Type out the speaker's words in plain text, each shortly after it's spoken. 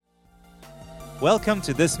Welcome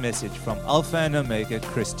to this message from Alpha and Omega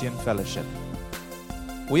Christian Fellowship.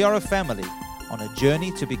 We are a family on a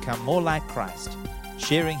journey to become more like Christ,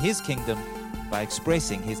 sharing His kingdom by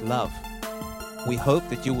expressing His love. We hope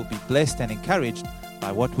that you will be blessed and encouraged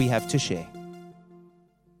by what we have to share.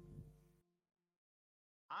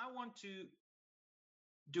 I want to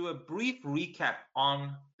do a brief recap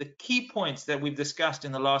on the key points that we've discussed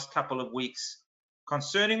in the last couple of weeks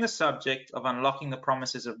concerning the subject of unlocking the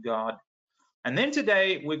promises of God. And then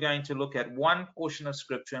today we're going to look at one portion of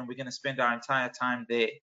Scripture, and we're going to spend our entire time there.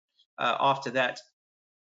 After that,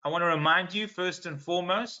 I want to remind you first and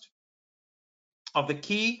foremost of the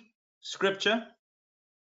key Scripture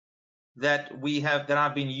that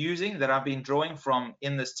I've been using, that I've been drawing from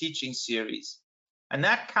in this teaching series. And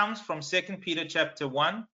that comes from 2 Peter chapter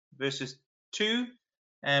 1, verses 2,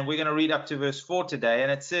 and we're going to read up to verse 4 today.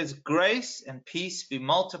 And it says, "Grace and peace be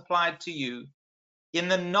multiplied to you in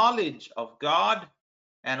the knowledge of God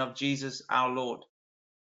and of Jesus our Lord,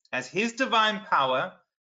 as His divine power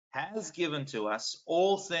has given to us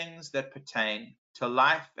all things that pertain to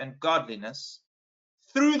life and godliness,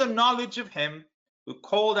 through the knowledge of Him who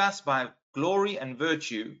called us by glory and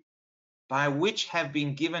virtue, by which have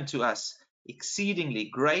been given to us exceedingly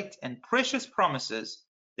great and precious promises,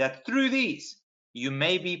 that through these you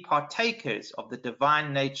may be partakers of the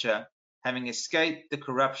divine nature, having escaped the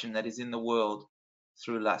corruption that is in the world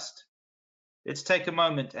through lust." Let's take a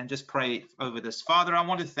moment and just pray over this. Father, I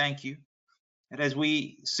want to thank you that as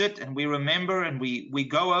we sit and we remember and we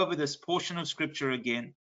go over this portion of Scripture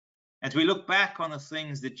again, as we look back on the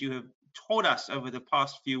things that you have taught us over the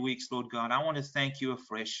past few weeks, Lord God, I want to thank you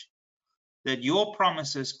afresh that your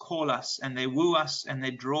promises call us and they woo us and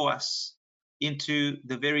they draw us into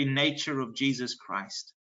the very nature of Jesus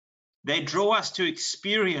Christ. They draw us to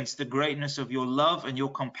experience the greatness of your love and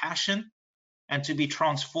your compassion and to be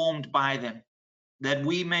transformed by them, that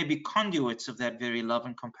we may be conduits of that very love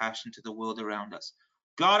and compassion to the world around us.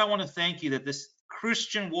 God, I want to thank you that this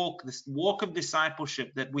Christian walk, this walk of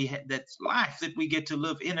discipleship that that's life that we get to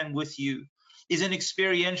live in and with you, is an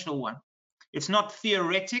experiential one. It's not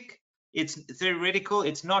theoretical.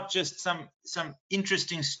 It's not just some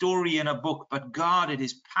interesting story in a book, but God, it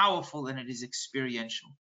is powerful and it is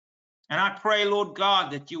experiential. And I pray, Lord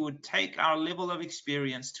God, that you would take our level of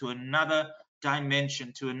experience to another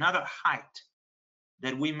dimension, to another height,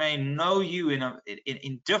 that we may know you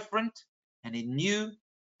in different and in new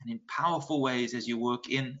and in powerful ways as you work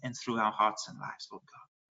in and through our hearts and lives, Lord God.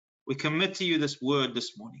 We commit to you this word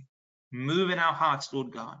this morning. Move in our hearts,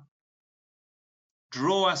 Lord God.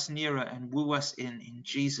 Draw us nearer and woo us in. In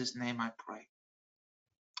Jesus' name I pray.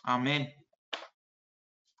 Amen.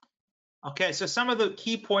 Okay, so some of the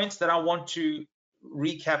key points that I want to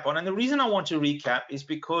recap on, and the reason I want to recap is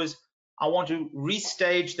because I want to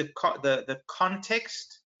restage the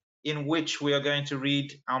context in which we are going to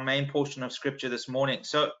read our main portion of Scripture this morning.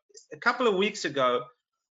 So a couple of weeks ago,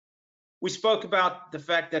 we spoke about the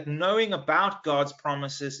fact that knowing about God's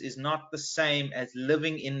promises is not the same as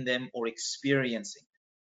living in them or experiencing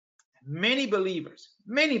them. Many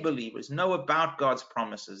believers know about God's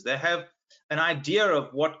promises. They have an idea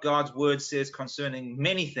of what God's word says concerning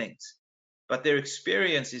many things, but their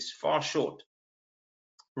experience is far short.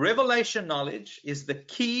 Revelation knowledge is the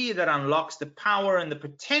key that unlocks the power and the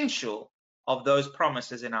potential of those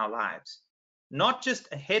promises in our lives. Not just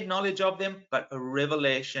a head knowledge of them, but a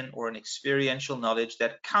revelation or an experiential knowledge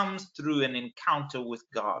that comes through an encounter with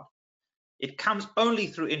God. It comes only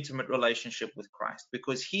through intimate relationship with Christ,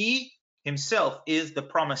 because He Himself is the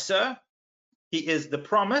promiser, He is the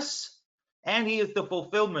promise, and He is the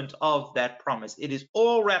fulfillment of that promise. It is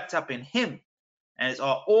all wrapped up in Him. And it's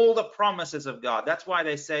all the promises of God. That's why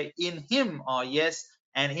they say, in Him are yes,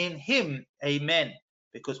 and in Him, amen.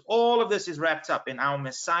 Because all of this is wrapped up in our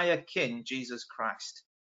Messiah King, Jesus Christ.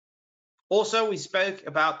 Also, we spoke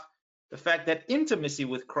about the fact that intimacy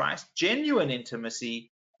with Christ, genuine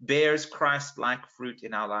intimacy, bears Christ-like fruit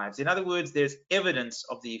in our lives. In other words, there's evidence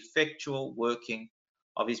of the effectual working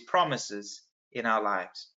of His promises in our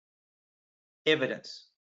lives. Evidence.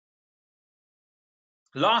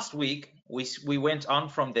 Last week, we went on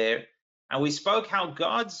from there, and we spoke how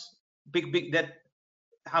God's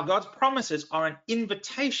promises are an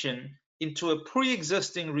invitation into a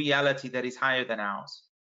pre-existing reality that is higher than ours.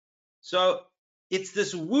 So it's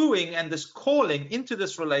this wooing and this calling into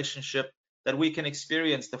this relationship that we can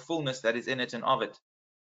experience the fullness that is in it and of it.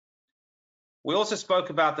 We also spoke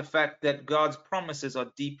about the fact that God's promises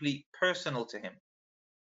are deeply personal to Him.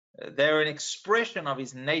 They're an expression of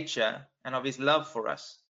His nature and of His love for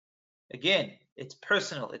us. Again, it's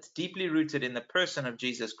personal. It's deeply rooted in the person of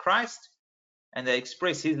Jesus Christ, and they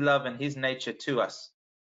express his love and his nature to us.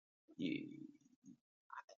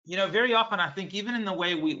 You know, very often I think even in the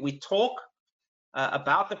way we talk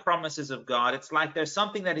about the promises of God, it's like there's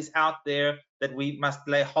something that is out there that we must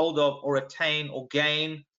lay hold of or attain or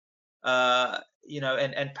gain, you know,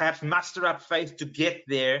 and perhaps muster up faith to get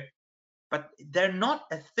there. But they're not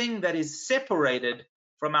a thing that is separated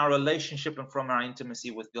from our relationship and from our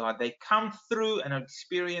intimacy with God. They come through and are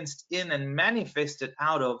experienced in and manifested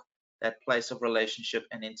out of that place of relationship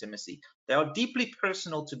and intimacy. They are deeply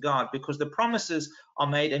personal to God because the promises are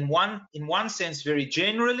made in one sense very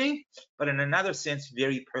generally, but in another sense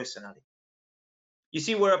very personally. You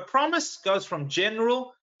see, where a promise goes from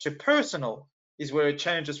general to personal is where it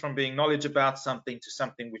changes from being knowledge about something to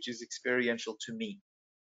something which is experiential to me.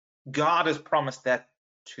 God has promised that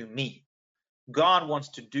to me. God wants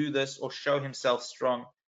to do this or show himself strong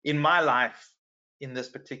in my life in this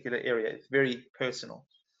particular area. It's very personal.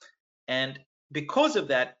 And because of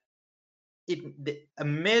that, a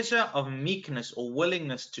measure of meekness or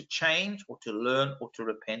willingness to change or to learn or to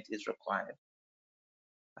repent is required.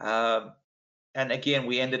 And again,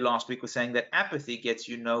 we ended last week with saying that apathy gets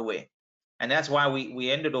you nowhere. And that's why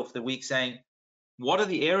we ended off the week saying, what are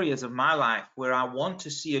the areas of my life where I want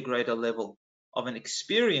to see a greater level of an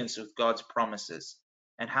experience with God's promises?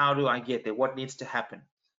 And how do I get there? What needs to happen?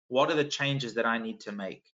 What are the changes that I need to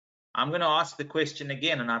make? I'm going to ask the question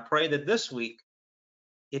again, and I pray that this week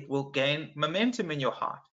it will gain momentum in your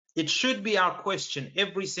heart. It should be our question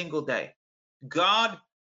every single day. God,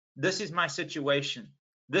 this is my situation.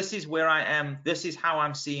 This is where I am. This is how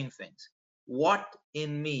I'm seeing things. What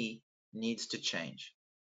in me needs to change?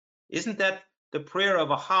 Isn't that the prayer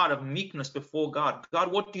of a heart of meekness before God?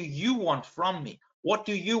 God, what do you want from me? What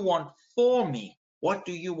do you want for me? What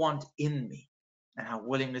do you want in me? And our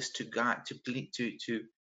willingness to God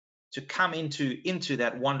to come into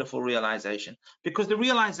that wonderful realization. Because the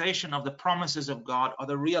realization of the promises of God are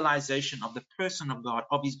the realization of the person of God,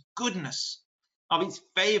 of his goodness, of his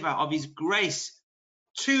favor, of his grace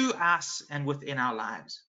to us and within our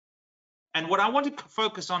lives. And what I want to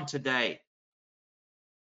focus on today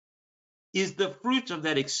is the fruit of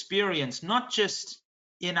that experience, not just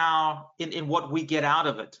in what we get out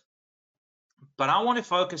of it, but I want to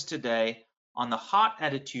focus today on the heart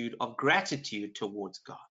attitude of gratitude towards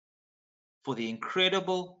God for the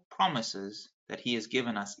incredible promises that he has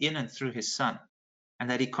given us in and through his Son, and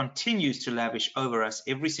that he continues to lavish over us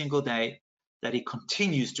every single day, that he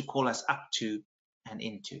continues to call us up to and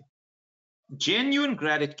into. Genuine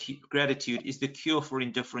gratitude is the cure for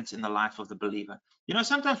indifference in the life of the believer. You know,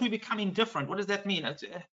 sometimes we become indifferent. What does that mean?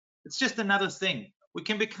 It's just another thing. We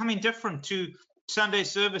can become indifferent to Sunday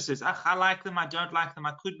services. I like them, I don't like them,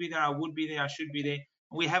 I could be there, I would be there, I should be there.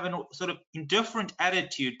 We have a sort of indifferent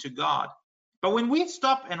attitude to God. But when we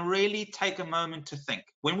stop and really take a moment to think,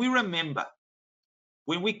 when we remember,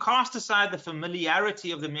 when we cast aside the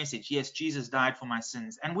familiarity of the message, yes, Jesus died for my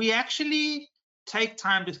sins, and we actually take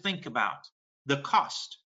time to think about the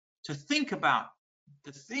cost, to think about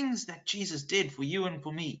the things that Jesus did for you and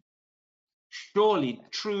for me, surely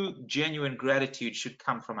true, genuine gratitude should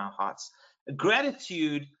come from our hearts. A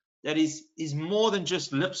gratitude that is more than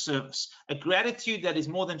just lip service, a gratitude that is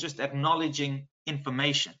more than just acknowledging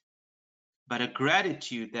information, but a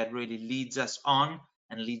gratitude that really leads us on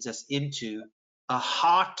and leads us into a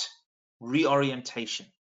heart reorientation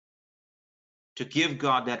to give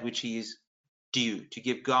God that which he is due, to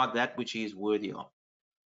give God that which he is worthy of.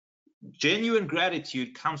 Genuine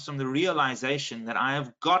gratitude comes from the realization that I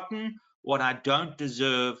have gotten what I don't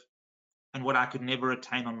deserve and what I could never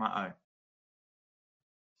attain on my own.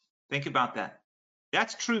 Think about that.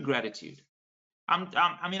 That's true gratitude. I'm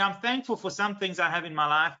thankful for some things I have in my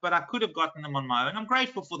life, but I could have gotten them on my own. I'm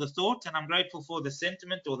grateful for the thought, and I'm grateful for the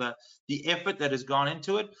sentiment or the effort that has gone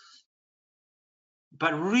into it.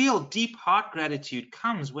 But real deep heart gratitude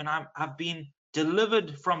comes when I've been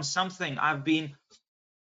delivered from something. I've been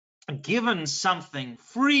given something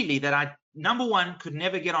freely that I, number one, could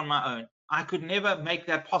never get on my own. I could never make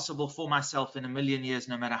that possible for myself in a million years,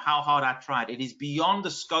 no matter how hard I tried. It is beyond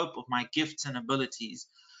the scope of my gifts and abilities.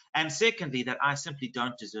 And secondly, that I simply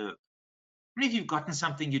don't deserve. How many of you have gotten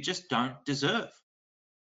something you just don't deserve?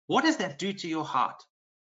 What does that do to your heart?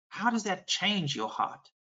 How does that change your heart?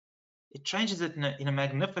 It changes it in a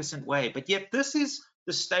magnificent way. But yet this is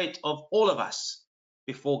the state of all of us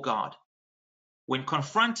before God. When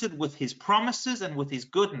confronted with his promises and with his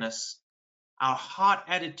goodness, our heart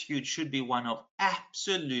attitude should be one of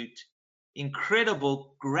absolute,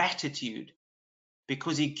 incredible gratitude,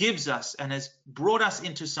 because he gives us and has brought us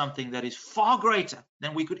into something that is far greater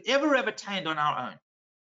than we could ever have attained on our own.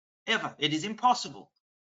 Ever. It is impossible.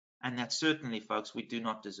 and that certainly, folks, we do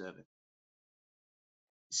not deserve it.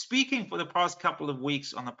 Speaking for the past couple of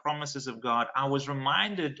weeks on the promises of God, I was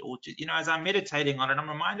reminded, as I'm meditating on it, I'm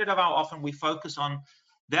reminded of how often we focus on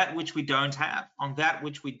that which we don't have, on that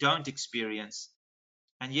which we don't experience,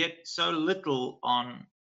 and yet so little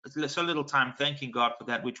time thanking God for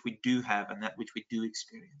that which we do have and that which we do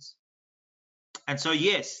experience. And so,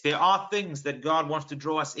 yes, there are things that God wants to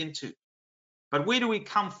draw us into. But where do we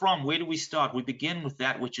come from? Where do we start? We begin with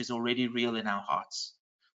that which is already real in our hearts.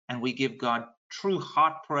 And we give God true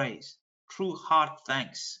heart praise, true heart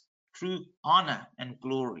thanks, true honor and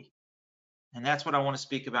glory. And that's what I want to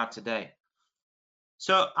speak about today.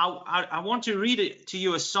 So I want to read it to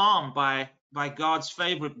you, a psalm by God's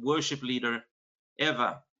favorite worship leader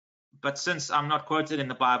ever. But since I'm not quoted in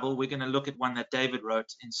the Bible, we're going to look at one that David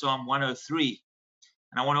wrote in Psalm 103.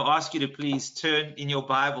 And I want to ask you to please turn in your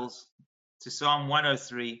Bibles to Psalm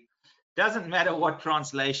 103. Doesn't matter what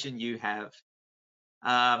translation you have.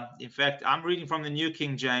 In fact, I'm reading from the New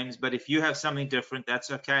King James, but if you have something different, that's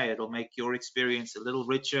okay. It'll make your experience a little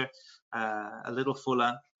richer, a little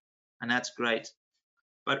fuller, and that's great.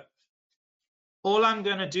 But all I'm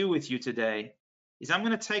going to do with you today is I'm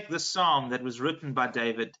going to take the psalm that was written by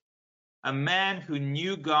David, a man who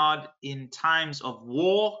knew God in times of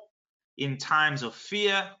war, in times of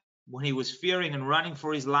fear, when he was fearing and running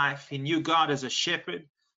for his life. He knew God as a shepherd.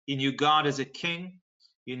 He knew God as a king.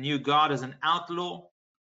 He knew God as an outlaw.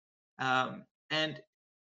 And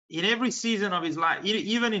in every season of his life,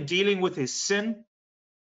 even in dealing with his sin,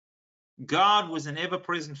 God was an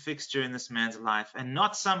ever-present fixture in this man's life, and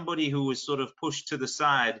not somebody who was sort of pushed to the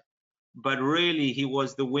side, but really he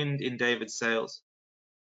was the wind in David's sails.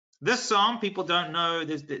 This psalm, people don't know,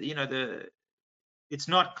 it's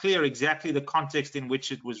not clear exactly the context in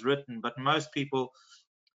which it was written, but most people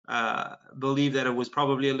believe that it was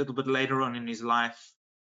probably a little bit later on in his life,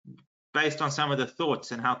 based on some of the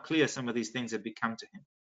thoughts and how clear some of these things had become to him.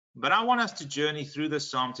 But I want us to journey through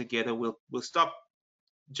this psalm together. We'll stop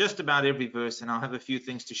just about every verse, and I'll have a few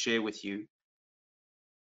things to share with you.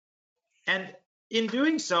 And in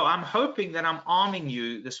doing so, I'm hoping that I'm arming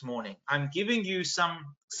you this morning. I'm giving you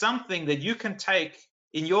something that you can take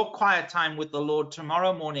in your quiet time with the Lord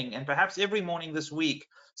tomorrow morning, and perhaps every morning this week,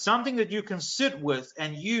 something that you can sit with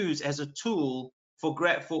and use as a tool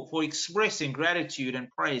for expressing gratitude and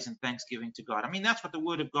praise and thanksgiving to God. I mean, that's what the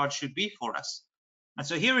Word of God should be for us. And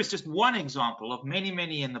so here is just one example of many,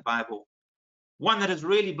 many in the Bible, one that has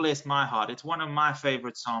really blessed my heart. It's one of my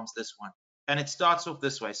favorite Psalms, this one. And it starts off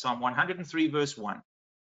this way, Psalm 103, verse 1.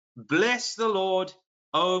 Bless the Lord,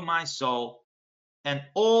 O my soul, and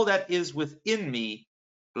all that is within me,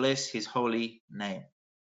 bless his holy name.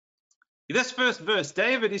 In this first verse,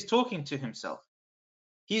 David is talking to himself.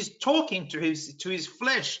 He's talking to his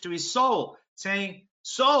flesh, to his soul, saying,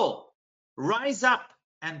 soul, rise up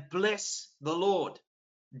and bless the Lord.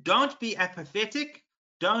 Don't be apathetic.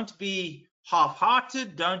 Don't be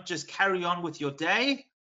half-hearted. Don't just carry on with your day.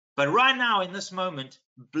 But right now, in this moment,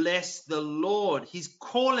 bless the Lord. He's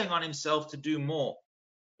calling on himself to do more.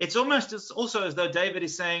 It's also as though David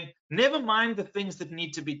is saying, never mind the things that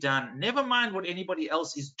need to be done. Never mind what anybody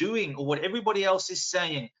else is doing or what everybody else is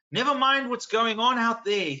saying. Never mind what's going on out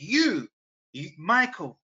there. You,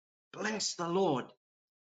 Michael, bless the Lord.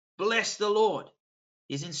 Bless the Lord.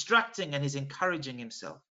 He's instructing and he's encouraging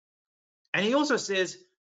himself. And he also says,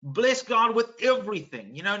 bless God with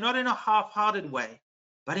everything, not in a half-hearted way,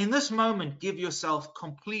 but in this moment, give yourself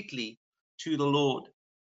completely to the Lord.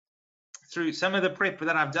 Through some of the prep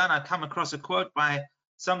that I've done, I've come across a quote by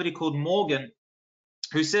somebody called Morgan,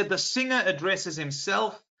 who said, the singer addresses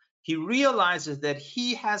himself. He realizes that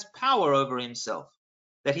he has power over himself,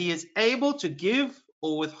 that he is able to give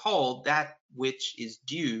or withhold that which is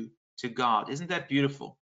due to God. Isn't that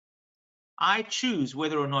beautiful? I choose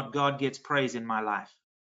whether or not God gets praise in my life.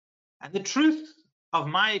 And the truth of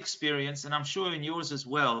my experience, and I'm sure in yours as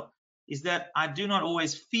well, is that I do not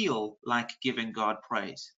always feel like giving God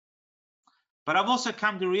praise. But I've also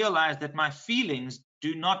come to realize that my feelings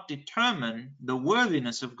do not determine the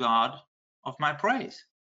worthiness of God of my praise.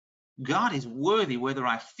 God is worthy whether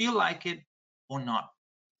I feel like it or not.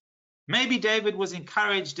 Maybe David was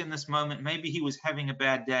encouraged in this moment. Maybe he was having a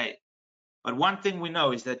bad day. But one thing we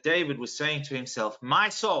know is that David was saying to himself, my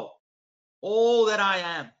soul, all that I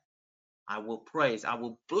am, I will praise, I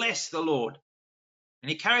will bless the Lord. And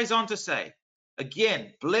he carries on to say,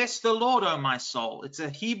 again, bless the Lord, O my soul. It's a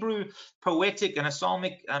Hebrew poetic and a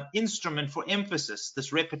psalmic instrument for emphasis,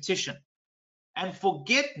 this repetition. And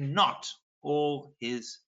forget not all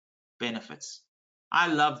his benefits. I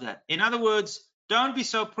love that. In other words, Don't be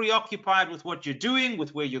so preoccupied with what you're doing,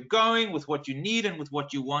 with where you're going, with what you need, and with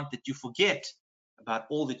what you want that you forget about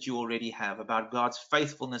all that you already have, about God's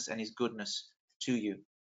faithfulness and his goodness to you.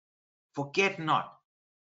 Forget not.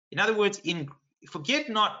 In other words, forget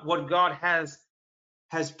not what God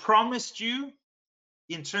has promised you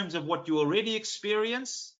in terms of what you already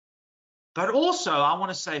experience. But also, I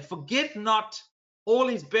want to say, forget not all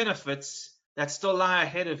his benefits that still lie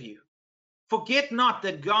ahead of you. Forget not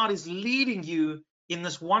that God is leading you in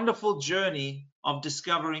this wonderful journey of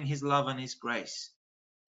discovering his love and his grace.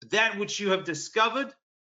 That which you have discovered,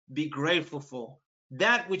 be grateful for.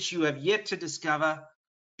 That which you have yet to discover,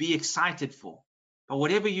 be excited for. But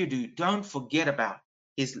whatever you do, don't forget about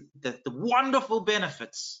the wonderful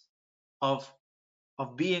benefits of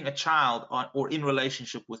being a child or in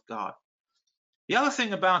relationship with God. The other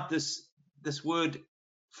thing about this word,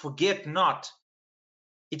 forget not,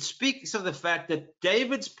 it speaks of the fact that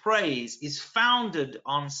David's praise is founded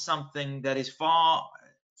on something that is far,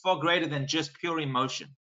 far greater than just pure emotion.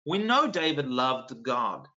 We know David loved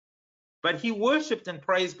God, but he worshipped and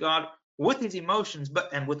praised God with his emotions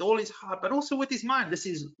and with all his heart, but also with his mind. This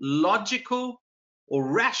is logical or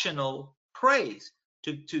rational praise,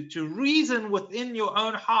 to reason within your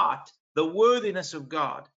own heart the worthiness of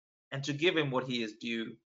God and to give him what he is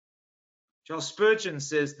due. Charles Spurgeon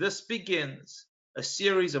says, this begins a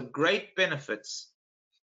series of great benefits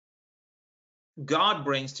God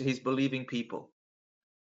brings to his believing people.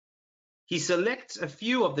 He selects a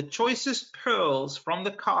few of the choicest pearls from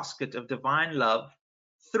the casket of divine love,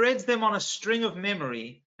 threads them on a string of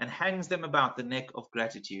memory, and hangs them about the neck of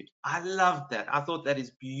gratitude. I love that. I thought that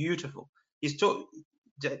is beautiful. So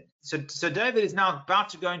David is now about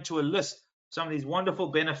to go into a list of some of these wonderful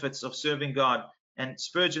benefits of serving God. And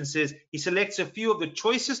Spurgeon says he selects a few of the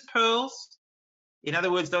choicest pearls, in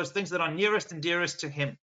other words, those things that are nearest and dearest to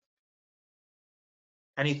him,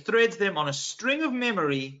 and he threads them on a string of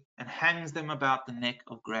memory and hangs them about the neck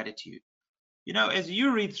of gratitude. You know, as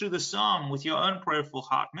you read through the psalm with your own prayerful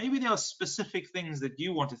heart, maybe there are specific things that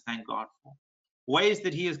you want to thank God for, ways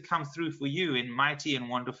that he has come through for you in mighty and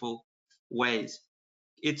wonderful ways.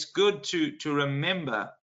 It's good to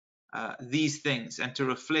remember these things and to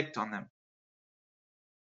reflect on them.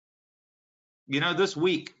 You know, this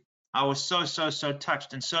week I was so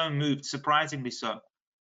touched and so moved, surprisingly so.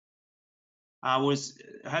 I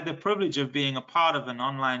had the privilege of being a part of an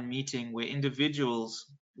online meeting where individuals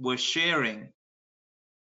were sharing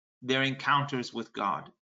their encounters with God.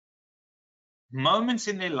 Moments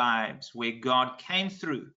in their lives where God came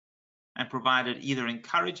through and provided either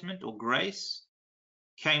encouragement or grace,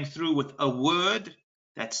 came through with a word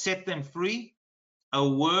that set them free, a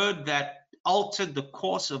word that altered the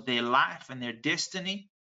course of their life and their destiny.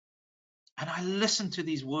 And I listened to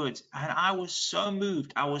these words and I was so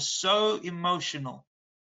moved. I was so emotional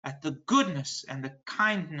at the goodness and the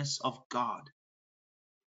kindness of God.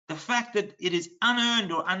 The fact that it is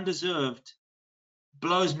unearned or undeserved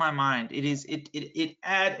blows my mind. It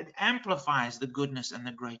amplifies the goodness and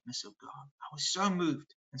the greatness of God. I was so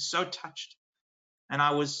moved and so touched. And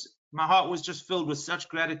my heart was just filled with such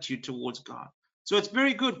gratitude towards God. So it's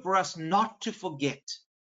very good for us not to forget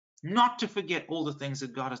all the things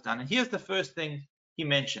that God has done. And here's the first thing he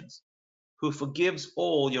mentions: who forgives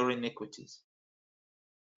all your iniquities.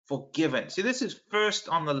 Forgiven. See, this is first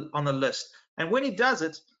on the list. And when he does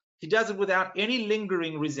it without any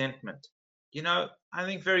lingering resentment. You know, I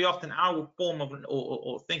think very often our form of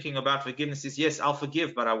or thinking about forgiveness is, yes, I'll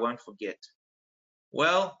forgive, but I won't forget.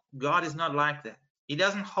 Well, God is not like that. He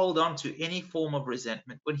doesn't hold on to any form of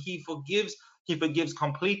resentment. When he forgives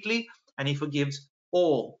completely, and he forgives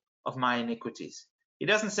all of my iniquities. He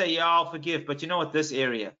doesn't say, yeah, I'll forgive, but you know what, this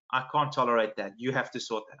area, I can't tolerate that. You have to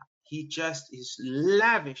sort that out. He just is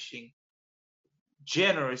lavishing,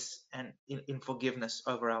 generous and in forgiveness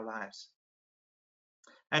over our lives.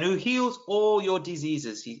 And who heals all your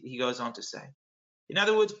diseases, he goes on to say. In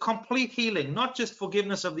other words, complete healing, not just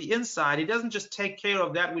forgiveness of the inside. He doesn't just take care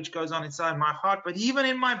of that which goes on inside my heart, but even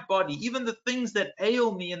in my body, even the things that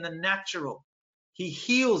ail me in the natural, he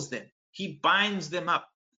heals them. He binds them up.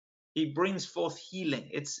 He brings forth healing.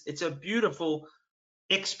 It's a beautiful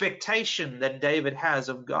expectation that David has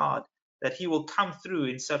of God, that he will come through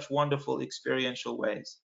in such wonderful experiential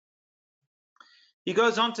ways. He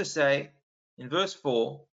goes on to say in verse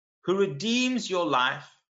 4, who redeems your life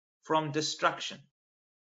from destruction.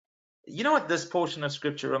 You know what this portion of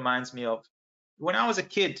scripture reminds me of? When I was a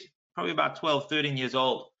kid, probably about 12, 13 years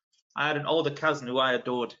old, I had an older cousin who I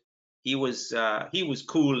adored. He was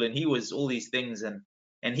cool and he was all these things, and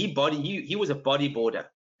he was a bodyboarder.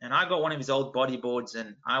 And I got one of his old bodyboards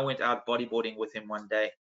and I went out bodyboarding with him one day.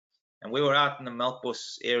 And we were out in the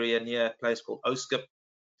Melkbos area near a place called Oskip.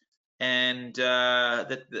 And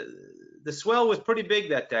the swell was pretty big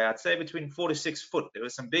that day. I'd say between 4 to 6 foot. There were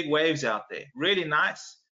some big waves out there. Really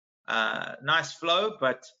nice. Nice flow,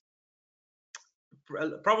 but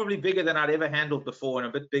probably bigger than I'd ever handled before, and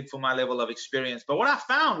a bit big for my level of experience. But what I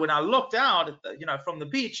found when I looked out at the, from the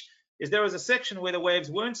beach is there was a section where the waves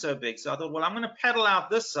weren't so big. So I thought, well, I'm going to paddle out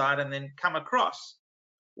this side and then come across.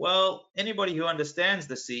 Well, anybody who understands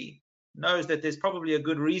the sea knows that there's probably a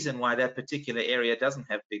good reason why that particular area doesn't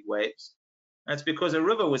have big waves. And it's because a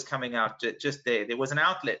river was coming out just there. There was an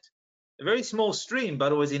outlet, a very small stream,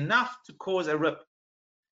 but it was enough to cause a rip.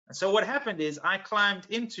 And so what happened is I climbed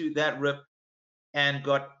into that rip and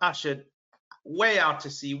got ushered way out to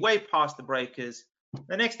sea, way past the breakers.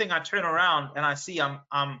 The next thing I turn around and I see I'm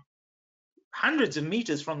hundreds of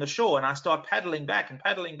meters from the shore, and I start paddling back and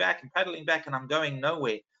paddling back and paddling back, and I'm going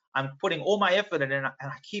nowhere. I'm putting all my effort in, and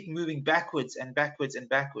I keep moving backwards and backwards and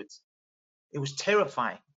backwards. It was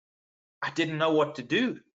terrifying. I didn't know what to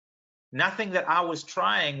do. Nothing that I was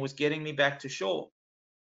trying was getting me back to shore.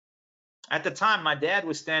 At the time, my dad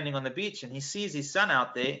was standing on the beach, and he sees his son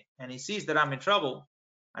out there, and he sees that I'm in trouble,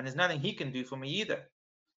 and there's nothing he can do for me either.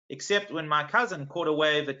 Except when my cousin caught a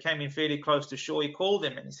wave that came in fairly close to shore, he called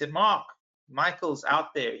him and he said, "Mark, Michael's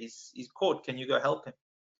out there. He's caught. Can you go help him?"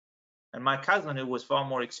 And my cousin, who was far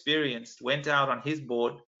more experienced, went out on his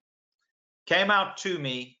board, came out to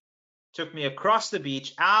me, took me across the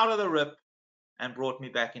beach, out of the rip, and brought me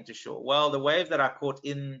back into shore. Well, the wave that I caught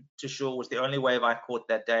into shore was the only wave I caught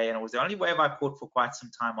that day, and it was the only wave I caught for quite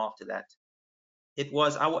some time after that. It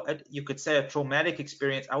was, you could say, a traumatic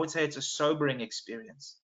experience. I would say it's a sobering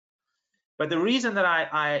experience. But the reason that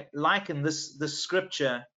I liken this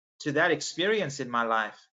scripture to that experience in my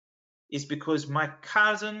life is because my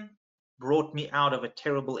cousin brought me out of a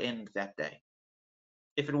terrible end that day.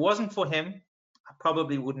 If it wasn't for him, I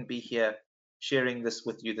probably wouldn't be here sharing this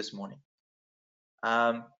with you this morning.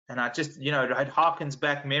 And I just, it harkens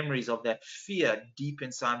back memories of that fear deep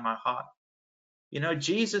inside my heart.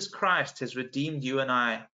 Jesus Christ has redeemed you and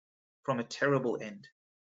I from a terrible end.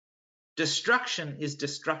 Destruction is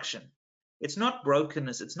destruction. It's not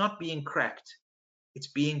brokenness. It's not being cracked. It's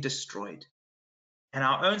being destroyed. And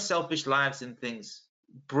our own selfish lives and things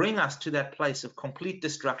bring us to that place of complete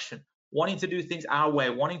destruction, wanting to do things our way,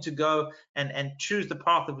 wanting to go and choose the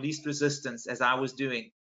path of least resistance, as I was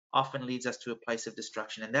doing, often leads us to a place of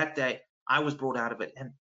destruction. And that day, I was brought out of it.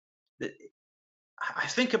 And I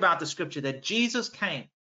think about the scripture that Jesus came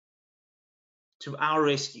to our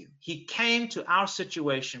rescue. He came to our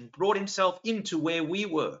situation, brought himself into where we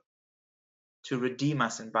were to redeem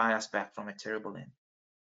us and buy us back from a terrible end.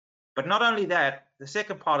 But not only that, the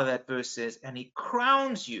second part of that verse says, and he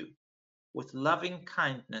crowns you with loving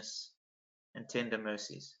kindness and tender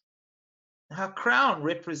mercies. Now, a crown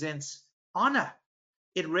represents honor.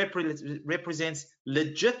 It represents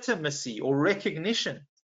legitimacy or recognition.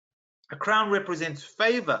 A crown represents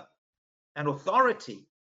favor and authority.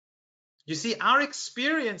 You see, our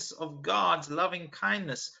experience of God's loving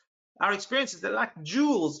kindness, our experiences, they're like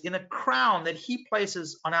jewels in a crown that he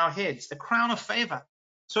places on our heads, the crown of favor.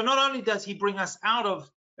 So not only does he bring us out of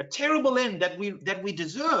a terrible end that we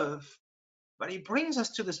deserve, but he brings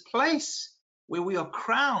us to this place where we are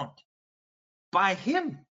crowned by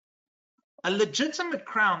him. A legitimate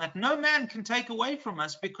crown that no man can take away from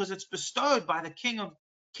us because it's bestowed by the King of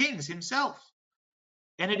Kings himself.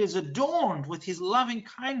 And it is adorned with his loving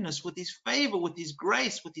kindness, with his favor, with his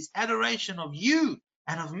grace, with his adoration of you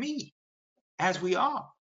and of me as we are.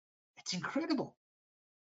 It's incredible.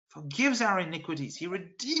 Forgives our iniquities. He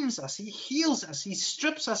redeems us. He heals us. He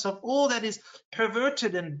strips us of all that is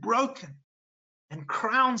perverted and broken and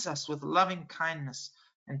crowns us with loving kindness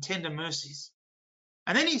and tender mercies.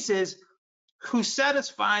 And then he says, who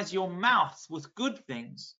satisfies your mouth with good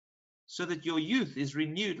things so that your youth is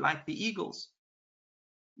renewed like the eagles.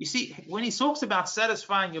 You see, when he talks about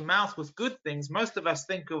satisfying your mouth with good things, most of us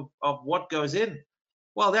think of what goes in.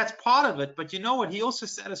 Well, that's part of it, but you know what? He also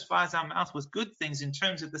satisfies our mouth with good things in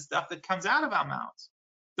terms of the stuff that comes out of our mouths.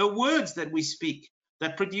 The words that we speak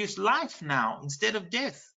that produce life now instead of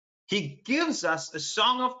death. He gives us a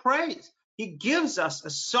song of praise. He gives us a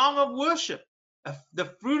song of worship.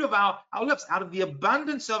 The fruit of our lips, out of the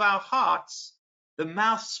abundance of our hearts, the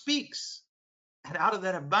mouth speaks. And out of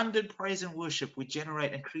that abundant praise and worship, we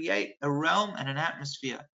generate and create a realm and an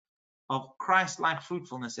atmosphere of Christ-like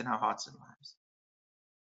fruitfulness in our hearts and lives.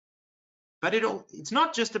 But it's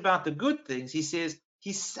not just about the good things. He says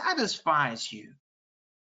he satisfies you.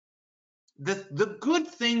 The good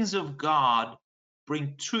things of God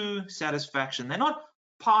bring true satisfaction. They're not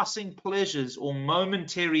passing pleasures or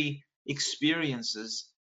momentary experiences,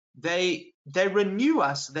 they renew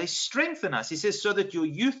us, they strengthen us. He says, so that your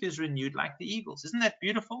youth is renewed like the eagles. Isn't that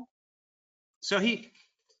beautiful? So he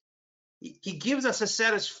gives us a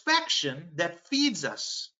satisfaction that feeds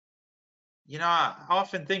us. You know, I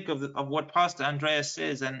often think of what Pastor Andreas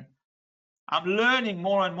says, and I'm learning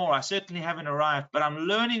more and more. I certainly haven't arrived, but I'm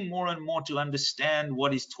learning more and more to understand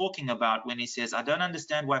what he's talking about when he says, I don't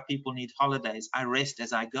understand why people need holidays. I rest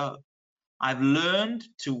as I go. I've learned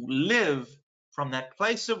to live from that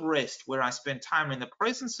place of rest where I spend time in the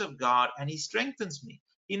presence of God, and he strengthens me.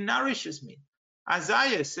 He nourishes me.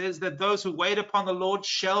 Isaiah says that those who wait upon the Lord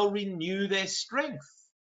shall renew their strength.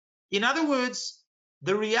 In other words,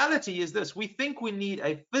 the reality is this: we think we need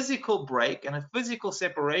a physical break and a physical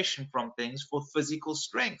separation from things for physical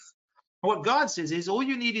strength. What God says is, all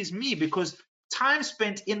you need is me, because time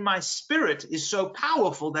spent in my spirit is so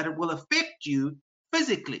powerful that it will affect you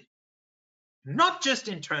physically. Not just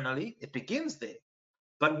internally, it begins there,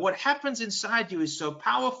 but what happens inside you is so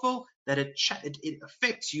powerful that it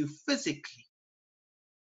affects you physically.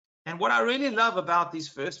 And what I really love about these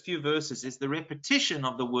first few verses is the repetition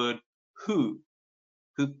of the word who,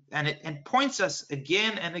 and it points us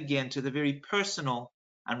again and again to the very personal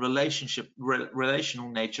and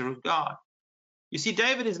relational nature of God. You see,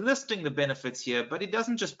 David is listing the benefits here, but he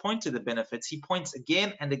doesn't just point to the benefits. He points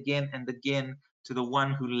again and again and again to the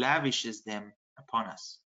one who lavishes them upon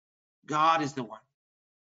us. God is the one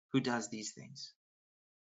who does these things.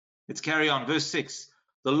 Let's carry on. Verse 6.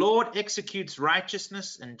 The Lord executes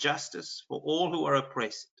righteousness and justice for all who are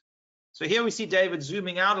oppressed. So here we see David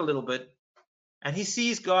zooming out a little bit, and he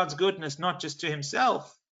sees God's goodness not just to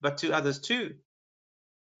himself, but to others too.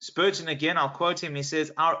 Spurgeon, again, I'll quote him. He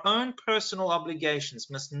says, our own personal obligations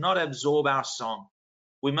must not absorb our song.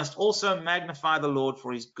 We must also magnify the Lord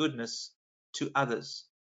for his goodness to others.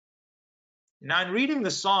 Now, in reading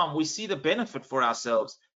the psalm, we see the benefit for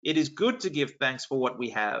ourselves. It is good to give thanks for what we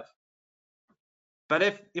have.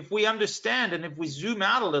 But if we understand and if we zoom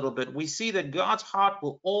out a little bit, we see that God's heart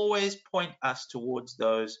will always point us towards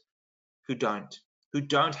those who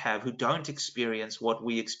don't have, who don't experience what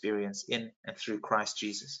we experience in and through Christ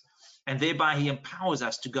Jesus. And thereby he empowers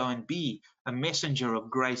us to go and be a messenger of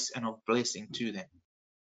grace and of blessing to them.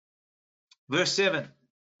 Verse 7,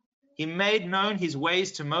 he made known his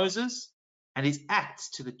ways to Moses and his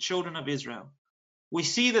acts to the children of Israel. We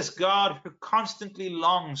see this God who constantly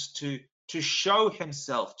longs to show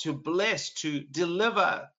himself, to bless, to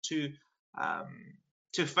deliver, to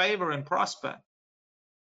favor and prosper.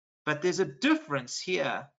 But there's a difference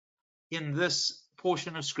here in this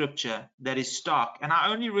portion of scripture that is stark. And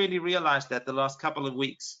I only really realized that the last couple of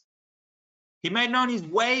weeks. He made known his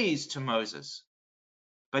ways to Moses,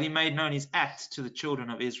 but he made known his acts to the children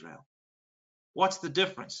of Israel. What's the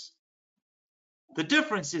difference? The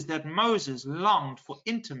difference is that Moses longed for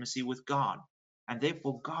intimacy with God, and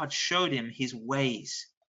therefore God showed him his ways.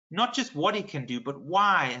 Not just what he can do, but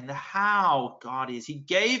why and how God is. He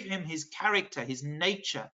gave him his character, his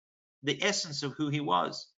nature, the essence of who he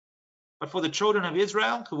was. But for the children of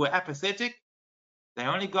Israel who were apathetic, they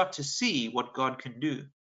only got to see what God can do.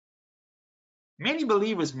 Many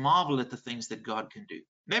believers marvel at the things that God can do.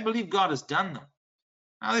 They believe God has done them.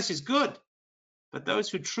 Now, this is good, but those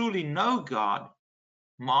who truly know God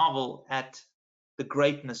marvel at the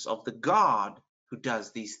greatness of the God who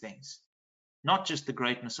does these things, not just the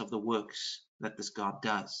greatness of the works that this God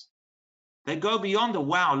does. They go beyond the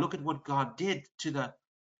wow, look at what God did, to the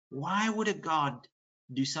why would a God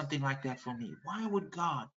do something like that for me? Why would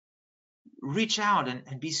God reach out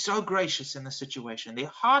and be so gracious in the situation?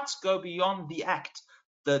 Their hearts go beyond the act,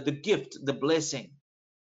 the gift, the blessing,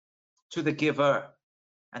 to the giver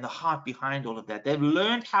and the heart behind all of that. They've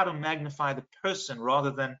learned how to magnify the person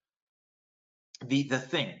rather than the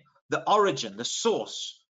thing, the origin, the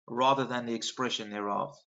source, rather than the expression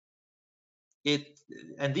thereof.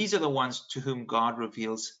 And these are the ones to whom God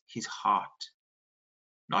reveals his heart.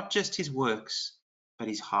 Not just his works, but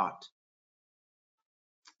his heart.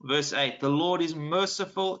 Verse 8, the Lord is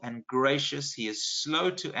merciful and gracious. He is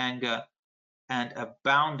slow to anger and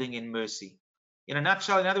abounding in mercy. In a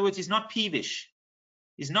nutshell, in other words, he's not peevish.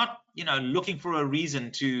 He's not, looking for a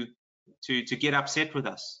reason to get upset with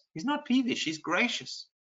us. He's not peevish. He's gracious.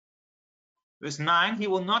 Verse 9, he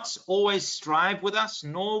will not always strive with us,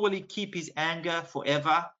 nor will he keep his anger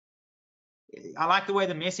forever. I like the way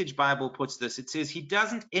the Message Bible puts this. It says he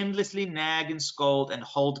doesn't endlessly nag and scold and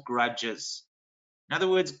hold grudges. In other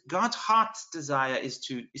words, God's heart's desire is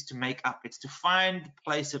to make up. It's to find a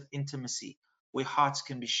place of intimacy where hearts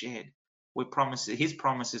can be shared, where his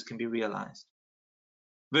promises can be realized.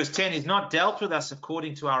 Verse 10 is not dealt with us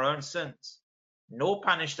according to our own sins, nor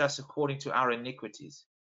punished us according to our iniquities.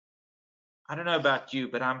 I don't know about you,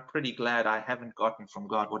 but I'm pretty glad I haven't gotten from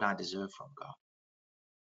God what I deserve from God.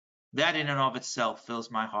 That in and of itself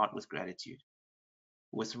fills my heart with gratitude,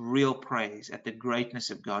 with real praise at the greatness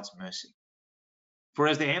of God's mercy. For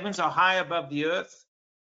as the heavens are high above the earth,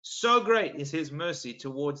 so great is his mercy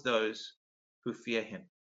towards those who fear him.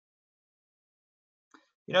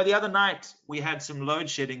 You know, the other night we had some load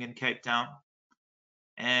shedding in Cape Town,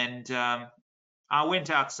 and I went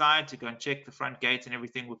outside to go and check the front gates and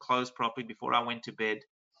everything were closed properly before I went to bed.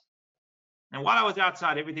 And while I was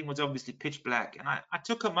outside, everything was obviously pitch black. And I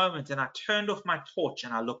took a moment and I turned off my torch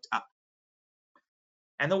and I looked up.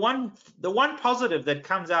 And the one positive that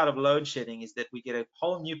comes out of load shedding is that we get a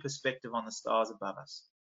whole new perspective on the stars above us.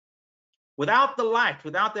 Without the light,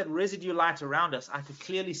 without that residue light around us, I could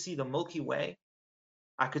clearly see the Milky Way.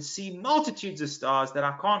 I could see multitudes of stars that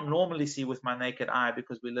I can't normally see with my naked eye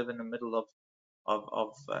because we live in the middle of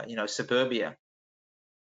suburbia.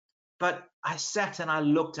 But I sat and I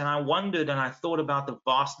looked and I wondered and I thought about the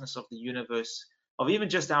vastness of the universe, of even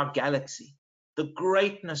just our galaxy, the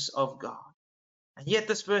greatness of God. And yet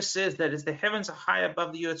this verse says that as the heavens are high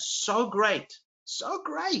above the earth, so great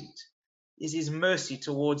is his mercy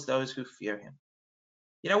towards those who fear him.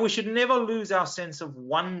 You know, we should never lose our sense of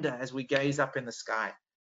wonder as we gaze up in the sky.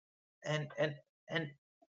 And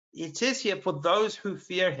it says here, for those who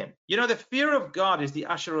fear him. You know, the fear of God is the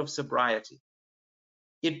usher of sobriety.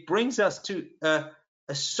 It brings us to a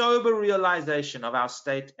sober realization of our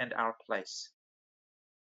state and our place.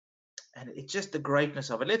 And it's just the greatness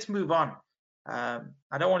of it. Let's move on. I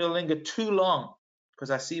don't want to linger too long because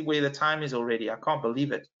I see where the time is already. I can't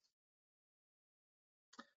believe it.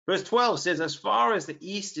 Verse 12 says, as far as the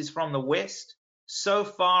east is from the west, so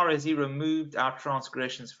far as he removed our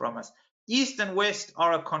transgressions from us. East and west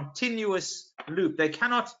are a continuous loop. They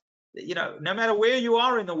cannot, no matter where you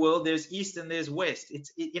are in the world, there's east and there's west.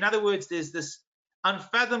 In other words, there's this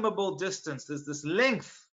unfathomable distance. There's this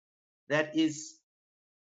length that is,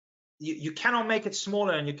 you cannot make it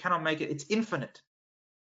smaller and you cannot make it, it's infinite.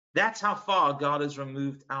 That's how far God has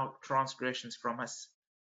removed our transgressions from us.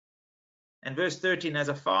 And verse 13, as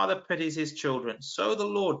a father pities his children, so the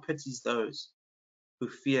Lord pities those who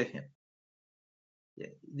fear him.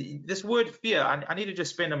 This word fear, I need to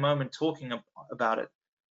just spend a moment talking about it.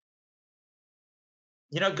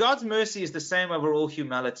 You know, God's mercy is the same over all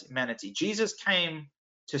humanity. Jesus came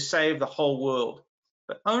to save the whole world,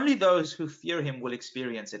 but only those who fear him will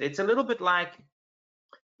experience it. It's a little bit like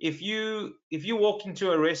if you walk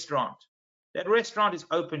into a restaurant, that restaurant is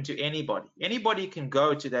open to anybody. Anybody can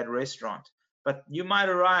go to that restaurant, but you might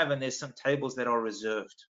arrive and there's some tables that are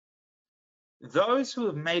reserved. Those who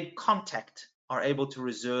have made contact are able to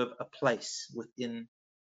reserve a place within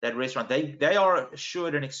that restaurant. They are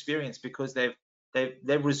assured an experience because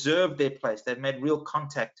they've reserved their place. They've made real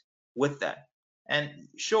contact with that. And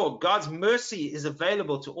sure, God's mercy is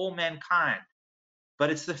available to all mankind, but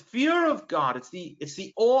it's the fear of God. It's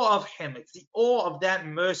the awe of him. It's the awe of that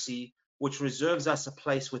mercy which reserves us a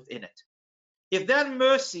place within it. If that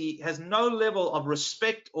mercy has no level of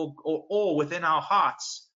respect or awe within our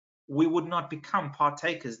hearts, we would not become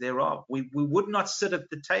partakers thereof. We would not sit at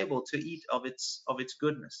the table to eat of its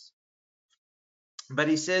goodness. But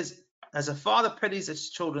he says, as a father pities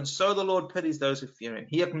his children, so the Lord pities those who fear him.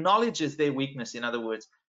 He acknowledges their weakness, in other words,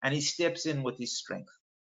 and he steps in with his strength.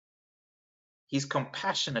 He's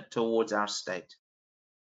compassionate towards our state.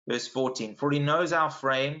 Verse 14, for he knows our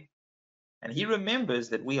frame, and he remembers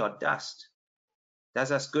that we are dust.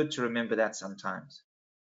 Does us good to remember that sometimes.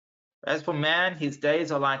 As for man, his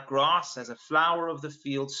days are like grass, as a flower of the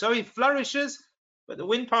field. So he flourishes, but the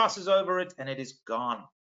wind passes over it, and it is gone,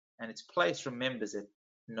 and its place remembers it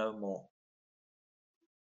no more.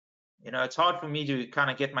 You know, it's hard for me to kind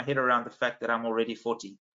of get my head around the fact that I'm already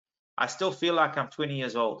 40. I still feel like I'm 20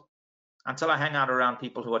 years old until I hang out around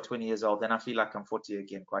people who are 20 years old. Then I feel like I'm 40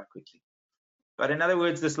 again quite quickly. But in other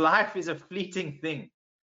words, this life is a fleeting thing.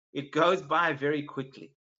 It goes by very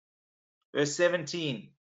quickly. Verse 17,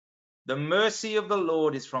 the mercy of the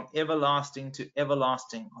Lord is from everlasting to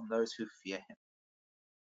everlasting on those who fear him,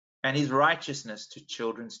 and his righteousness to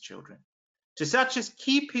children's children, to such as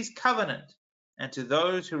keep his covenant, and to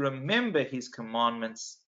those who remember his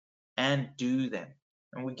commandments and do them.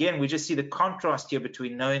 And again, we just see the contrast here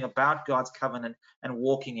between knowing about God's covenant and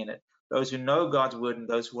walking in it. Those who know God's word and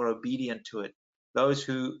those who are obedient to it. Those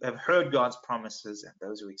who have heard God's promises and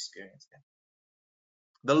those who experience them.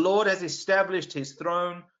 The Lord has established his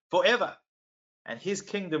throne forever, and his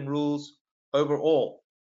kingdom rules over all.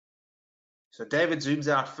 So David zooms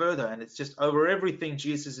out further, and it's just over everything,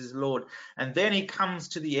 Jesus is Lord. And then he comes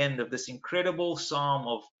to the end of this incredible psalm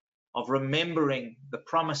of remembering the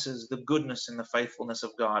promises, the goodness, and the faithfulness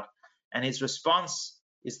of God. And his response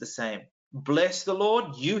is the same. Bless the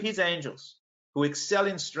Lord, you his angels, who excel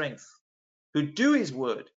in strength, who do his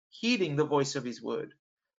word, heeding the voice of his word.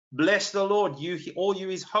 Bless the Lord, all you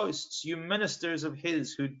his hosts, you ministers of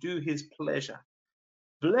his, who do his pleasure.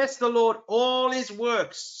 Bless the Lord, all his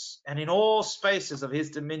works, and in all spaces of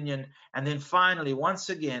his dominion. And then finally, once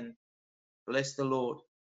again, bless the Lord,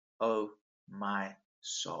 O my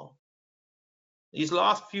soul. These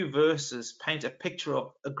last few verses paint a picture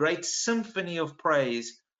of a great symphony of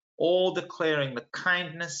praise, all declaring the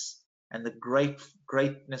kindness and the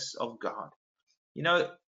greatness of God. You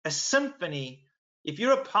know, a symphony, if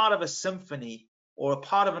you're a part of a symphony or a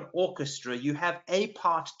part of an orchestra, you have a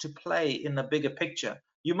part to play in the bigger picture.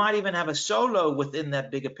 You might even have a solo within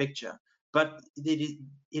that bigger picture, but it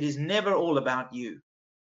is never all about you.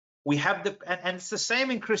 We have and it's the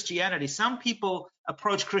same in Christianity. Some people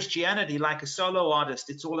approach Christianity like a solo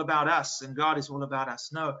artist. It's all about us and God is all about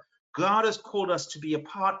us. No, God has called us to be a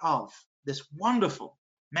part of this wonderful,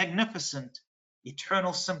 magnificent,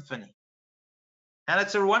 eternal symphony. And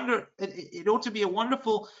it's a wonder, it ought to be a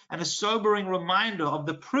wonderful and a sobering reminder of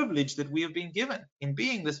the privilege that we have been given in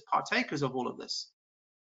being this partakers of all of this.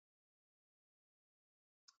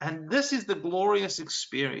 And this is the glorious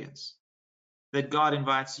experience that God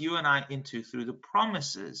invites you and I into through the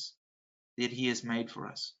promises that he has made for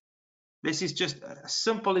us. This is just a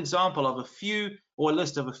simple example of a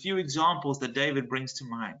list of a few examples that David brings to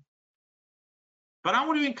mind. But I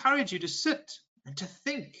want to encourage you to sit and to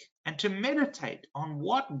think and to meditate on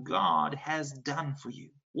what God has done for you,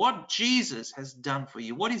 what Jesus has done for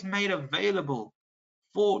you, what is made available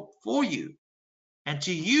for you, and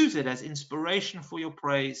to use it as inspiration for your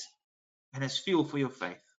praise and as fuel for your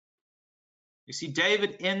faith. You see,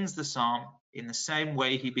 David ends the psalm in the same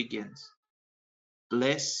way he begins.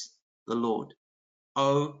 Bless the Lord.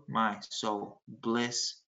 Oh, my soul,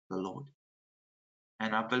 bless the Lord.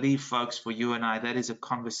 And I believe, folks, for you and I, that is a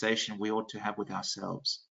conversation we ought to have with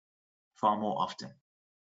ourselves far more often.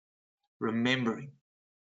 Remembering,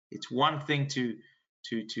 it's one thing to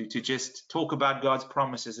just talk about God's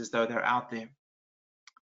promises as though they're out there.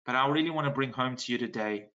 But I really want to bring home to you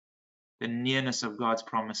today the nearness of God's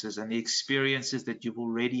promises and the experiences that you've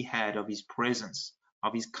already had of his presence,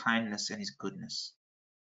 of his kindness and his goodness.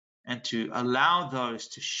 And to allow those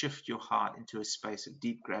to shift your heart into a space of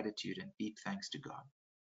deep gratitude and deep thanks to God.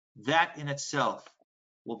 That in itself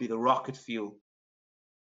will be the rocket fuel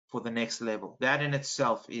for the next level. That in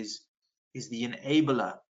itself is the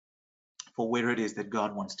enabler for where it is that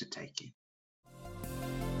God wants to take you.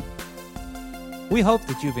 We hope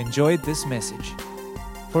that you've enjoyed this message.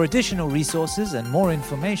 For additional resources and more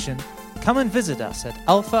information, come and visit us at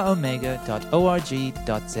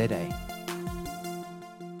alphaomega.org.za.